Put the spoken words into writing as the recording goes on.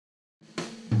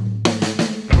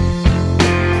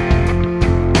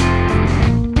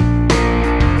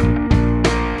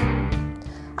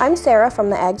I'm Sarah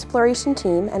from the AGsploration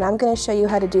team, and I'm going to show you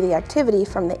how to do the activity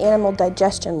from the animal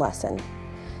digestion lesson.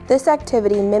 This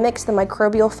activity mimics the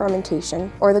microbial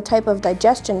fermentation, or the type of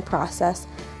digestion process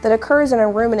that occurs in a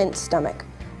ruminant's stomach,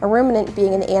 a ruminant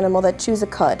being an animal that chews a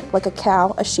cud, like a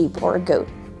cow, a sheep, or a goat.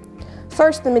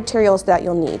 First, the materials that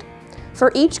you'll need.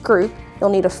 For each group,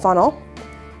 you'll need a funnel,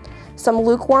 some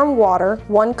lukewarm water,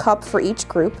 1 cup for each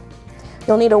group.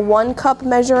 You'll need a 1 cup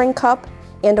measuring cup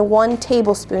and a 1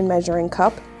 tablespoon measuring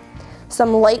cup,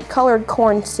 some light colored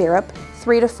corn syrup,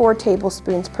 3 to 4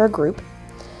 tablespoons per group,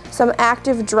 some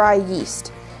active dry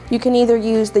yeast. You can either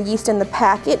use the yeast in the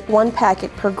packet, 1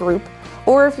 packet per group,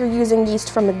 or if you're using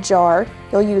yeast from a jar,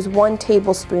 you'll use 1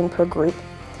 tablespoon per group.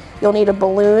 You'll need a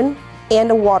balloon and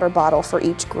a water bottle for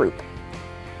each group.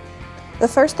 The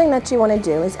first thing that you want to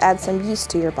do is add some yeast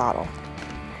to your bottle.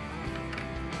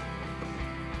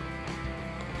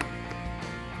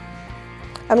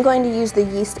 I'm going to use the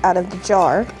yeast out of the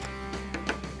jar,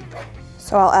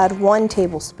 so I'll add 1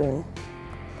 tablespoon.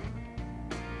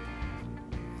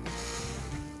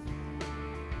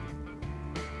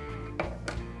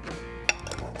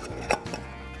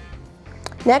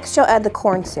 Next, you'll add the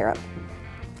corn syrup.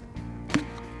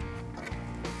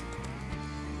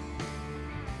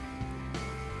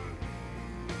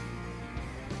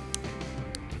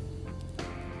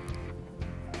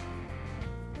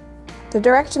 The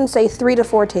directions say 3 to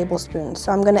 4 tablespoons,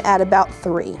 so I'm going to add about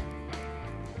 3.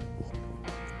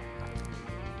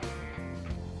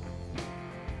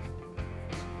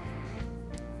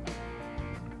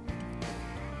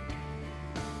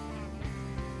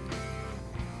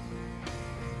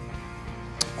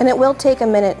 And it will take a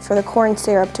minute for the corn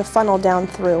syrup to funnel down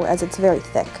through, as it's very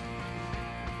thick.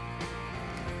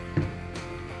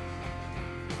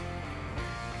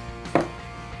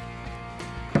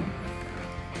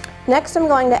 Next, I'm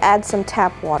going to add some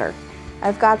tap water.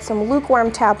 I've got some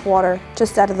lukewarm tap water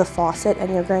just out of the faucet,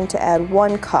 and you're going to add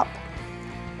 1 cup.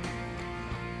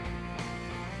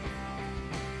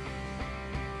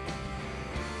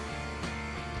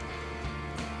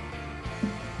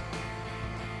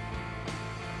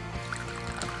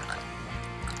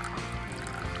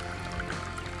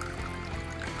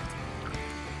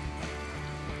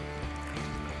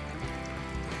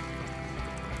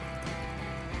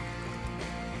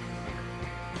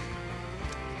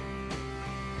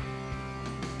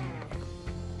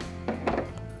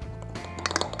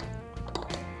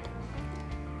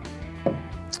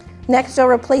 Next, you'll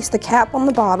replace the cap on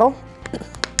the bottle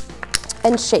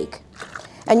and shake.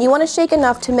 And you want to shake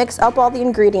enough to mix up all the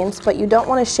ingredients, but you don't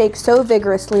want to shake so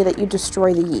vigorously that you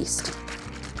destroy the yeast.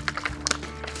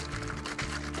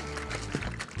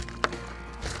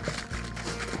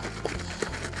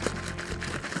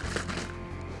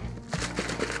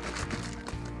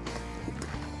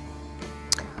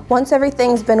 Once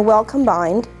everything's been well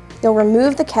combined, you'll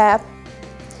remove the cap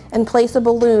and place a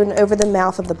balloon over the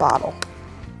mouth of the bottle.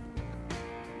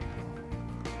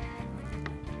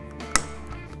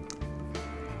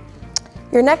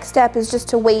 Your next step is just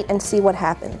to wait and see what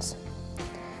happens.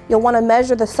 You'll want to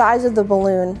measure the size of the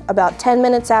balloon about 10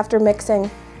 minutes after mixing,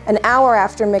 an hour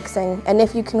after mixing, and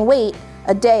if you can wait,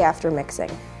 a day after mixing.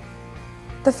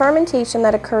 The fermentation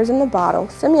that occurs in the bottle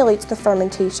simulates the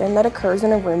fermentation that occurs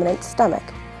in a ruminant's stomach,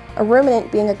 a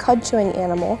ruminant being a cud-chewing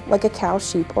animal like a cow,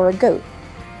 sheep, or a goat.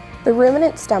 The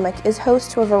ruminant stomach is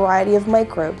host to a variety of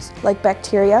microbes like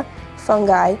bacteria,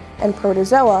 fungi, and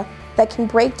protozoa that can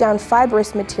break down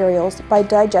fibrous materials by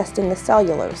digesting the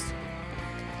cellulose.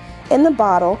 In the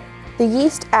bottle, the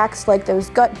yeast acts like those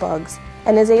gut bugs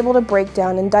and is able to break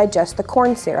down and digest the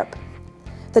corn syrup.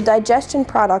 The digestion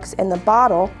products in the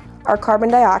bottle are carbon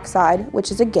dioxide, which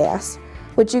is a gas,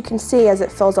 which you can see as it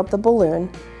fills up the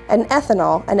balloon, and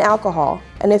ethanol, an alcohol,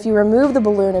 and if you remove the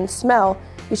balloon and smell,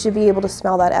 you should be able to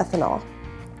smell that ethanol.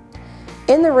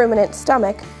 In the ruminant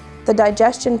stomach, the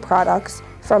digestion products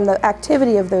from the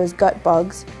activity of those gut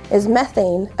bugs is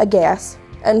methane, a gas,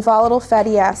 and volatile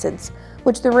fatty acids,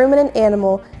 which the ruminant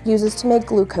animal uses to make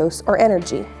glucose or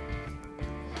energy.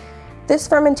 This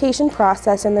fermentation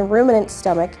process in the ruminant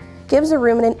stomach gives a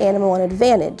ruminant animal an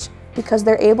advantage because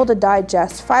they're able to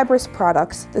digest fibrous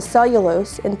products, the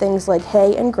cellulose, in things like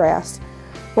hay and grass,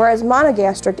 whereas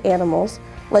monogastric animals,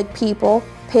 like people,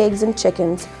 pigs, and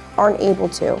chickens, aren't able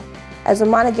to, as a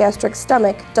monogastric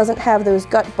stomach doesn't have those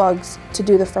gut bugs to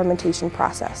do the fermentation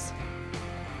process.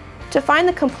 To find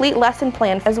the complete lesson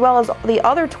plan as well as the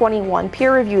other 21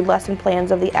 peer-reviewed lesson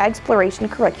plans of the AGsploration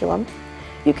curriculum,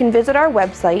 you can visit our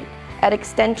website at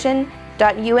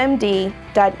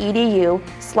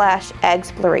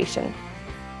extension.umd.edu/AGsploration.